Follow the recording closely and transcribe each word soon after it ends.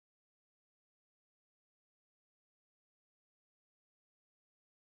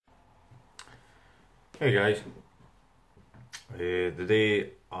Hey guys, today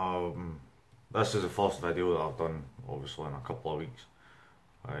this is the first video that I've done obviously in a couple of weeks.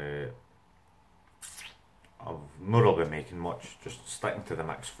 I've not really been making much, just sticking to the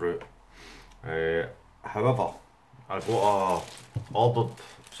mixed fruit. However, ordered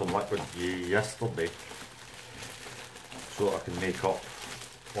some liquid yesterday so that I can make up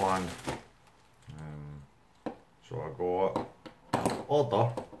one. So I got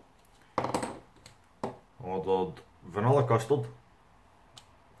ordered vanilla custard,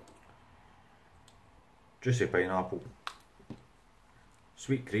 juicy pineapple,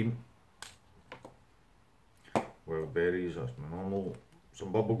 sweet cream, wild berries, that's my normal,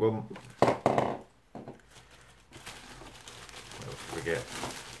 some bubble gum, what else do we get?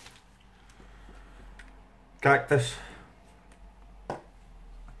 Cactus,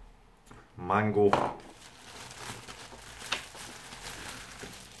 mango,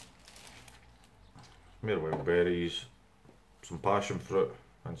 more wild berries, some passion fruit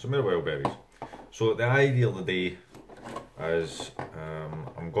and some more wild berries. So the idea of the day is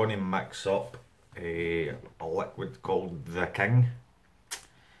I'm going to mix up a liquid called The King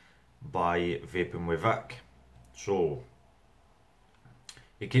by Vaping with Vic. So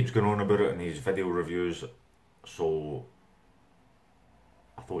he keeps going on about it in his video reviews, so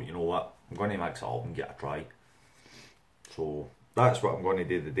I thought, you know what, I'm going to mix it up and get a try. So that's what I'm going to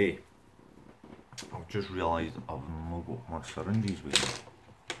do today. I've just realised I've not got my syringes with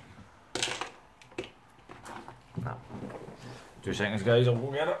me. Nah. 2 seconds guys, I'll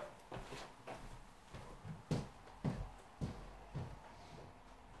go get it.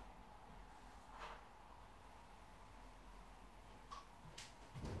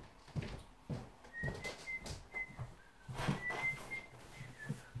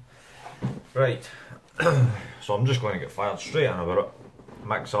 Right, so I'm just going to get fired straight in about it.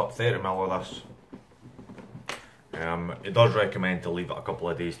 Mix up 30ml of this. It does recommend to leave it a couple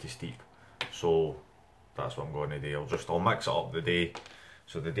of days to steep, so that's what I'm going to do. I'll mix it up the day.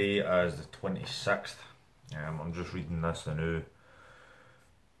 So the day is the 26th. I'm just reading this now.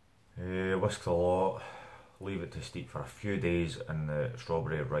 Whisk a lot, leave it to steep for a few days, and the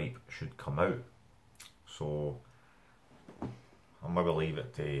strawberry ripe should come out. So I'll maybe leave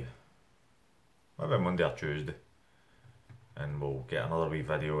it to maybe Monday or Tuesday, and we'll get another wee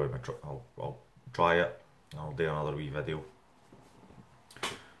video. I'll try it. I'll do another wee video.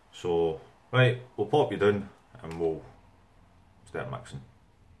 So, right, we'll pop you down and we'll start mixing.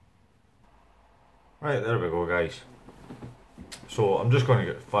 Right, there we go guys. So I'm just going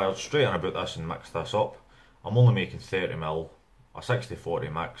to get fired straight in about this and mix this up. I'm only making 30ml, a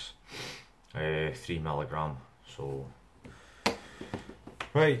 60-40 mix, 3mg. So,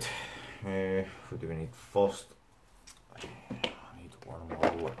 right, what do we need first? I need one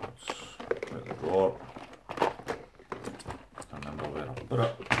more liquids out the drawer. Remember where I put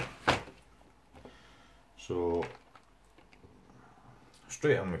it. So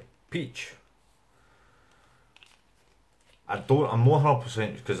straight in with peach. I'm not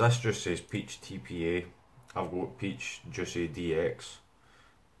 100% because this just says peach TPA. I've got peach juicy DX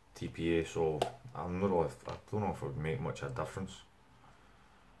TPA, so I don't know if it would make much of a difference.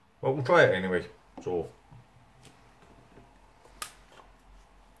 But we'll try it anyway. So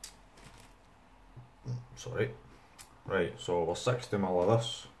sorry. Right, so we're 60ml of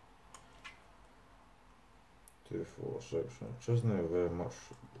this. 2, 4, 6, which isn't very much,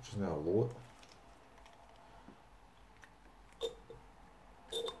 which isn't a lot.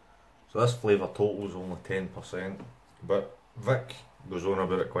 So this flavour total is only 10%, but Vic goes on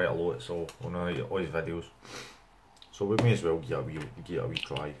about it quite a lot, so on all his videos. So we may as well give it a wee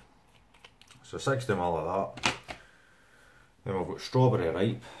try. So 60ml of that. Then we've got strawberry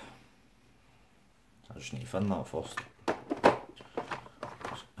ripe. I just need to fin that first.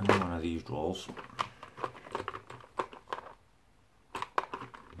 It's in one of these drawers.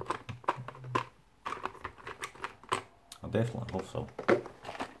 I definitely hope so.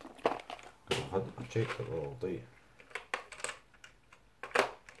 Because I've checked it all day.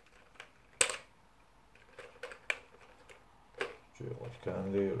 Chocolate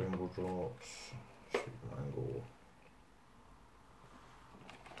candy, rainbow drops, sweet mango.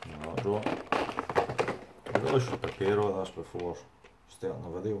 And that drawer. I really should prepare all this before starting the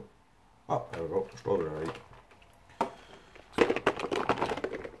video. Ah, there we go, strawberry ripe.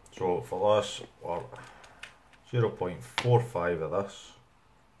 So for this, or 0.45 of this.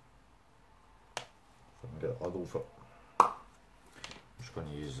 If I can get a lid off it. I'm just going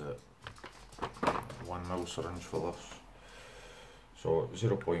to use the 1ml syringe for this. So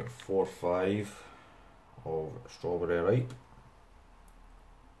 0.45 of strawberry ripe.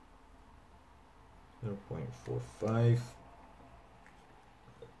 0.45.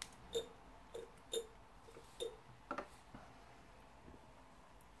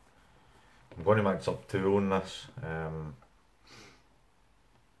 I'm going to mix up 2 on this.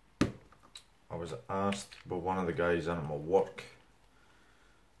 I was asked by one of the guys in at my work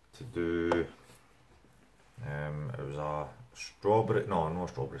to do, it was a strawberry, no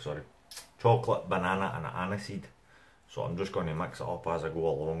strawberry, sorry, chocolate, banana and aniseed. So I'm just going to mix it up as I go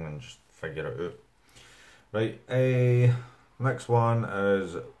along and just figure it out. Right, next one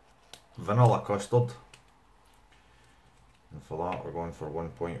is vanilla custard. And for that we're going for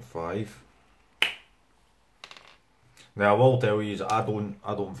 1.5. Now I will tell you, I don't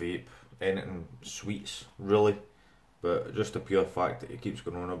vape anything sweets really, but just the pure fact that he keeps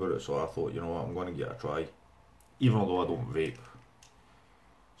going on about it, so I thought, you know what, I'm going to give it a try, even though I don't vape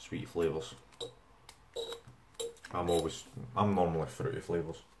sweet flavours. I'm normally fruity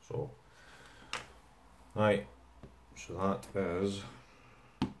flavours, so right, so that is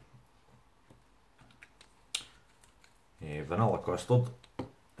vanilla custard,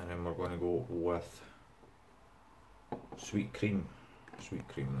 and then we're going to go with sweet cream, there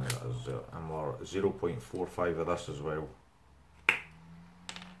it is, and we're 0.45 of this as well.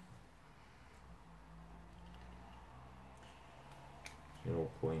 Zero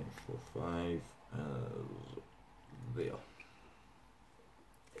 0.45 is there.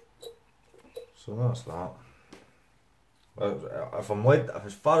 So that's that. If I'm led,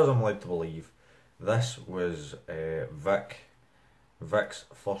 as far as I'm led to believe, this was Vic's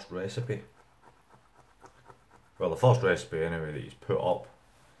first recipe. Well, the first recipe anyway that he's put up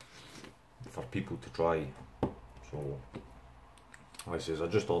for people to try. So, like I says, I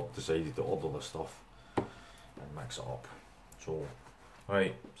just decided to order the stuff and mix it up. So,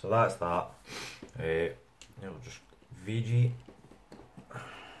 right, so that's that. Now just VG.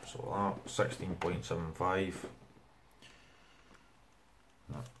 So that 16.75.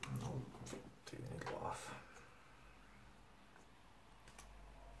 No, take the needle off.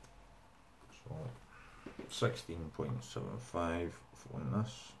 So 16.75 on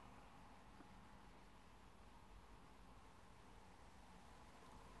this.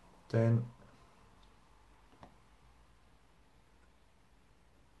 Then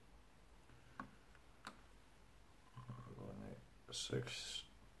 6.7,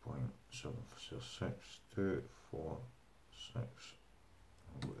 so 6, 2, 4, 6,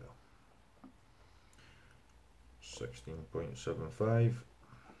 over there. 16.75.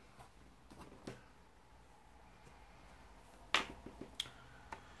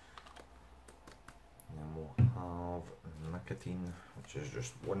 Then we'll have nicotine, which is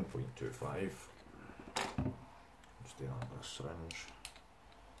just 1.25. Just do that with a syringe.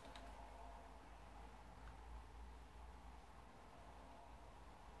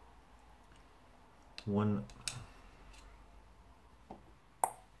 One,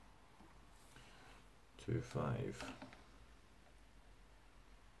 2.5.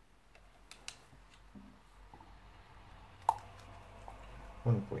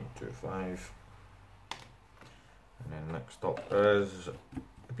 1.25. And then next up is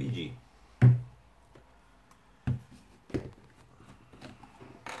a PG. And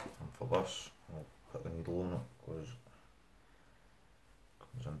for this, I'll put the needle on it because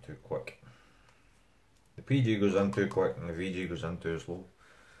it goes in too quick. The PG goes in too quick and the VG goes in too slow.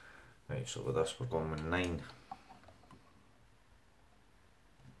 Right, so with this we're going with 9.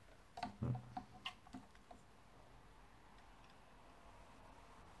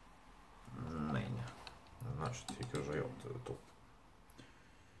 And that should take us right up to the top.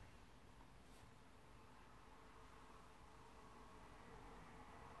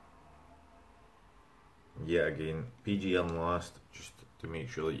 Yet again, PG in last, just to make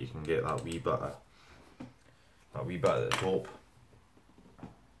sure that you can get that wee bit at the top,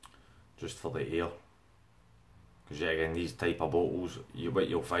 just for the air. Because yet again, these type of bottles, what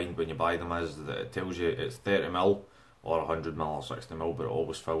you'll find when you buy them is that it tells you it's 30ml or 100ml or 60ml, but it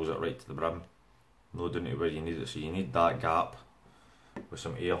always fills it right to the brim, no down to where you need it. So you need that gap with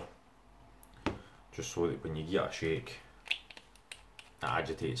some air, just so that when you get a shake, it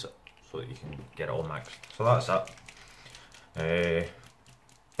agitates it, so that you can get it all mixed. So that's it.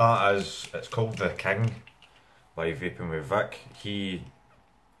 It's called The King by Vaping with Vic. He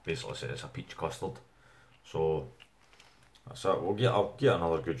basically said it's a peach custard. So that's it. I'll get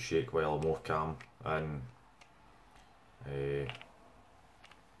another good shake while I'm off cam, and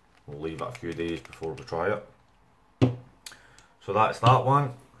we'll leave it a few days before we try it. So that's that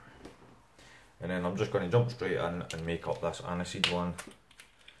one. And then I'm just going to jump straight in and make up this aniseed one.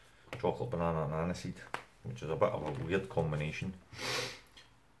 Chocolate, banana and aniseed, which is a bit of a weird combination,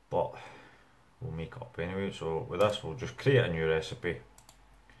 but we'll make up anyway. So with this we'll just create a new recipe.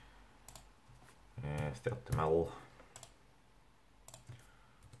 30ml,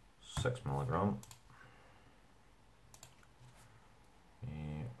 6mg,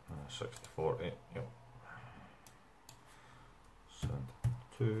 60/40, yep,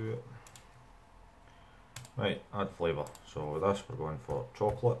 72. Right, add flavour. So with this we're going for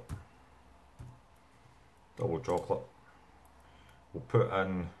chocolate, double chocolate. We'll put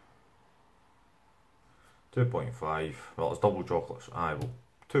in 2.5, well it's double chocolate, so I will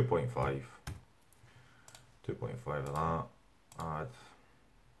 2.5 of that, add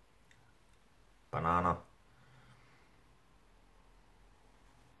banana,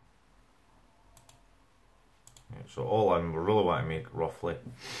 right, so all in, we really want to make roughly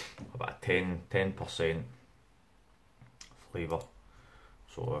about a 10% flavour.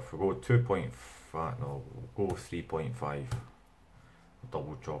 So if we go 2.5, no, we'll go 3.5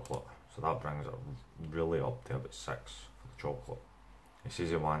 double chocolate, so that brings it really up to about 6 for the chocolate. He says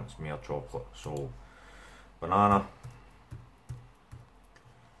he wants more chocolate, so banana,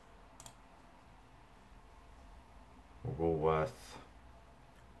 we'll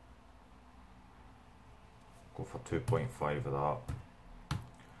go for 2.5 of that,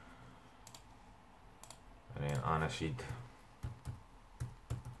 and then aniseed,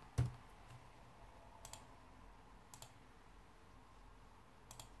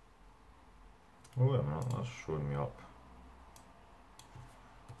 oh wait a minute, that's showing me up.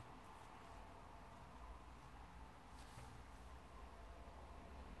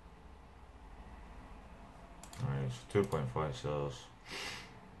 Alright, so 2.5 cells.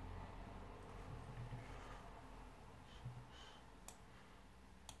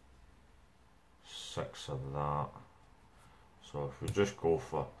 Six of that. So if we just go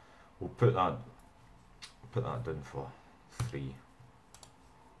for, we'll put that down for 3.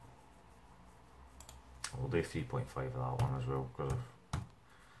 We'll do 3.5 of that one as well, because of,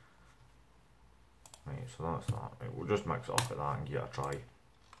 right, so that's that. Right, we'll just mix it up at that and give it a try.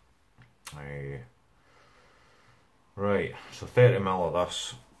 Right, so 30ml of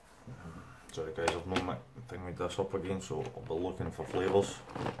this. Sorry guys, I've not thingied this up again, so I'll be looking for flavours.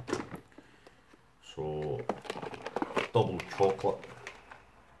 So double chocolate.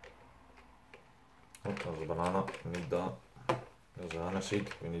 Oh, there's a banana, we need that. There's the aniseed,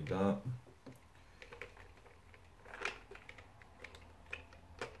 we need that.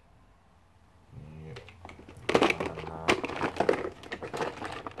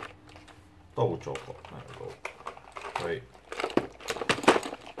 Double chocolate, there we go. Right,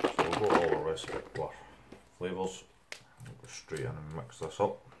 so we'll go all the rest of our flavours. We'll go straight in and mix this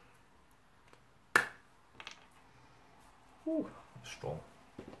up. Ooh, that's strong.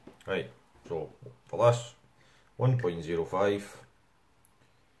 Right, so for this, 1.05,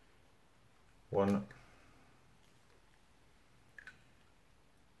 1,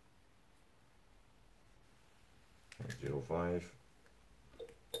 0.05.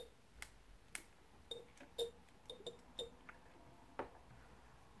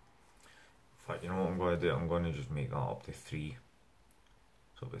 In fact, you know what I'm going to do? I'm going to just make that up to 3.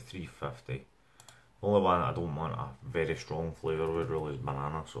 So it'll be 350. The only one I don't want a very strong flavour with really is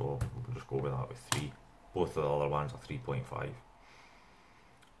banana, so we'll just go with that with 3. Both of the other ones are 3.5.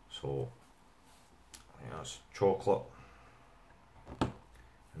 So yeah, that's chocolate,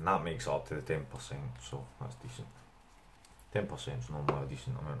 and that makes it up to the 10%, so that's decent. 10% is normally a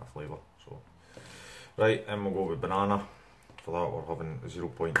decent amount of flavour. So right, and we'll go with banana. For that we're having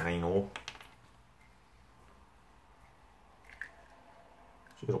 0.90.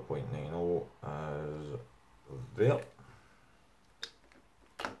 0.90 as there.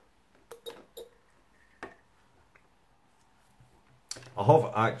 I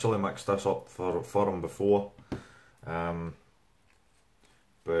have actually mixed this up for him before, but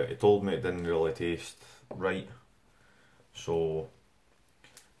he told me it didn't really taste right, so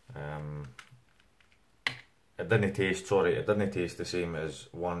it didn't taste the same as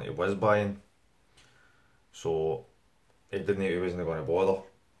one he was buying, so he wasn't going to bother.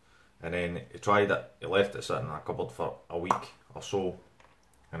 And then he tried it, he left it sitting in a cupboard for a week or so,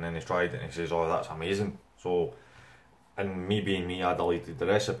 and then he tried it and he says, oh, that's amazing. So, and me being me, I deleted the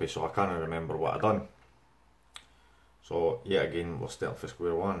recipe, so I can't remember what I done. So yet again, we're starting from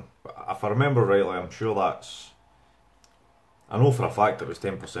square one. But if I remember rightly, I'm sure I know for a fact it was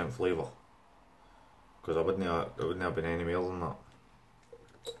 10% flavour, because it wouldn't have been any more than that.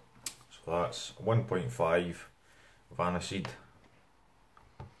 So that's 1.5 of aniseed.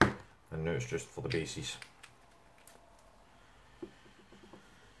 And now it's just for the bases.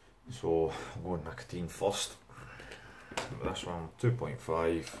 So I'll go nicotine first. This one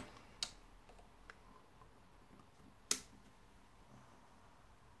 2.5.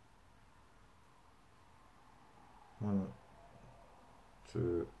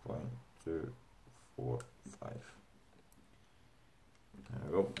 2.245. There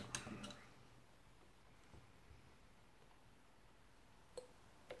we go.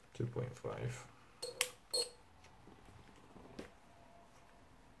 .5.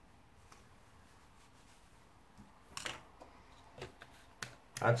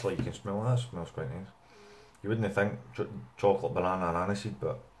 Actually, you can smell that. It smells quite nice. You wouldn't think chocolate, banana and aniseed,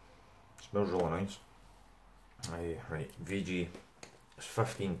 but it smells really nice. Right, VG is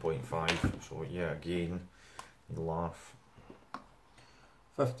 15.5, so yeah, again, you laugh.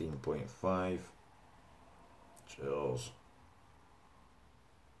 15.5. Cheers.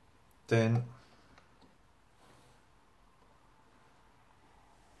 10.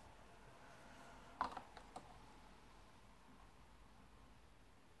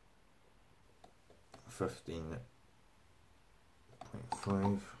 .5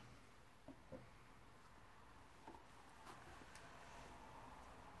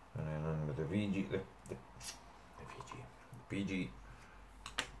 and then on with the VG, the PG,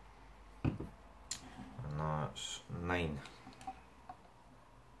 and that's 9.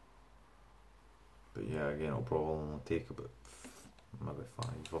 But yeah, again, it'll probably only take about maybe 5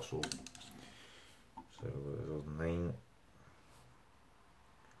 or so. So there's 9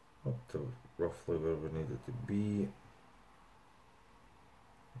 up to roughly where we need it to be,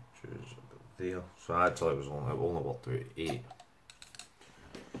 which is about there. So actually it was only worked out 8,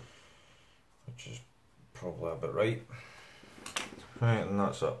 which is probably about right. Right, and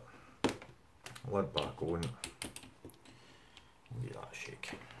that's it. Lid back on. Give that a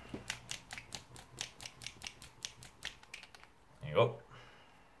shake. There you go.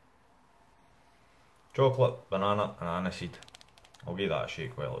 Chocolate, banana and aniseed. I'll give that a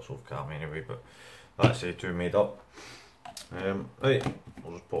shake while it's off cam anyway, but that's the 2 made up. Right,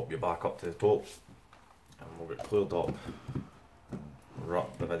 we'll just pop you back up to the top and we'll get cleared up and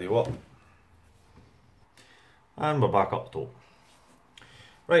wrap the video up. And we're back up top.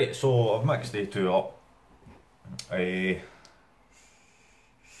 Right, so I've mixed the 2 up.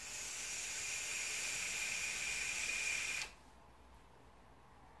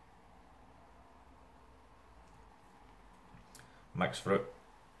 Mixed fruit.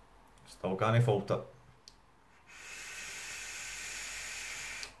 Still can't fault it.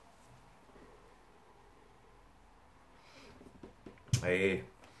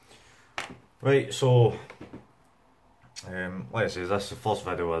 Right, so like I say, this is the first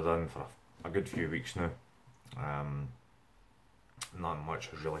video I've done for a good few weeks now. Not much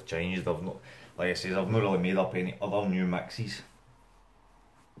has really changed. I've not, like I say, I've not really made up any other new mixes.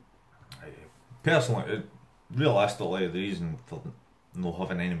 Personally, realistically, the reason for not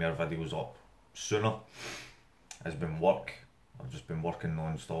having any more videos up sooner has been work. I've just been working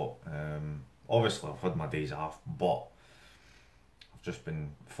non-stop. Obviously I've had my days off, but I've just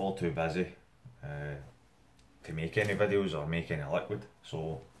been far too busy to make any videos or make any liquid.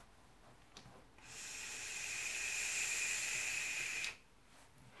 So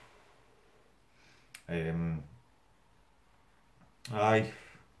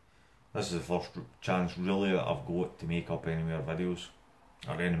this is the first chance really that I've got to make up any more videos,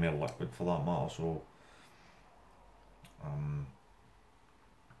 or any more liquid for that matter, so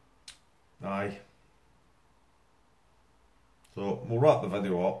so we'll wrap the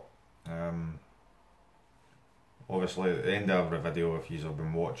video up. Obviously at the end of every video, if you have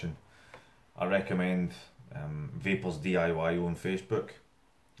been watching, I recommend Vapers DIY on Facebook.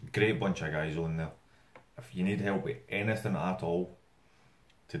 Great bunch of guys on there. If you need help with anything at all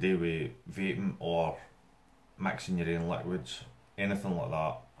to do with vaping or mixing your own liquids, anything like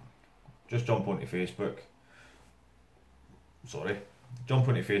that, just jump onto Facebook. Jump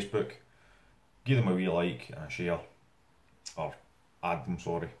onto Facebook, give them a wee like and a share, or add them,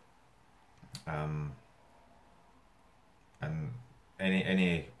 and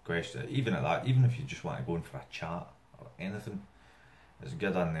any question, even at that, even if you just want to go in for a chat or anything, it's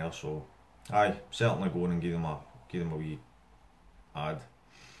good in there. So certainly go in and give them a wee ad.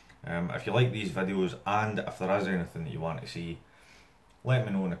 If you like these videos, and if there is anything that you want to see, let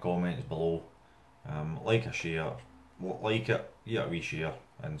me know in the comments below. Like a share, like it, give it a wee share,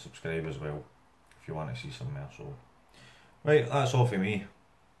 and subscribe as well if you want to see some more. So right, that's all for me.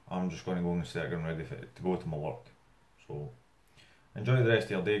 I'm just going to go and start getting ready to go to my work. So enjoy the rest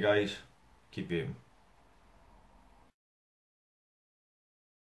of your day, guys. Keep vaping.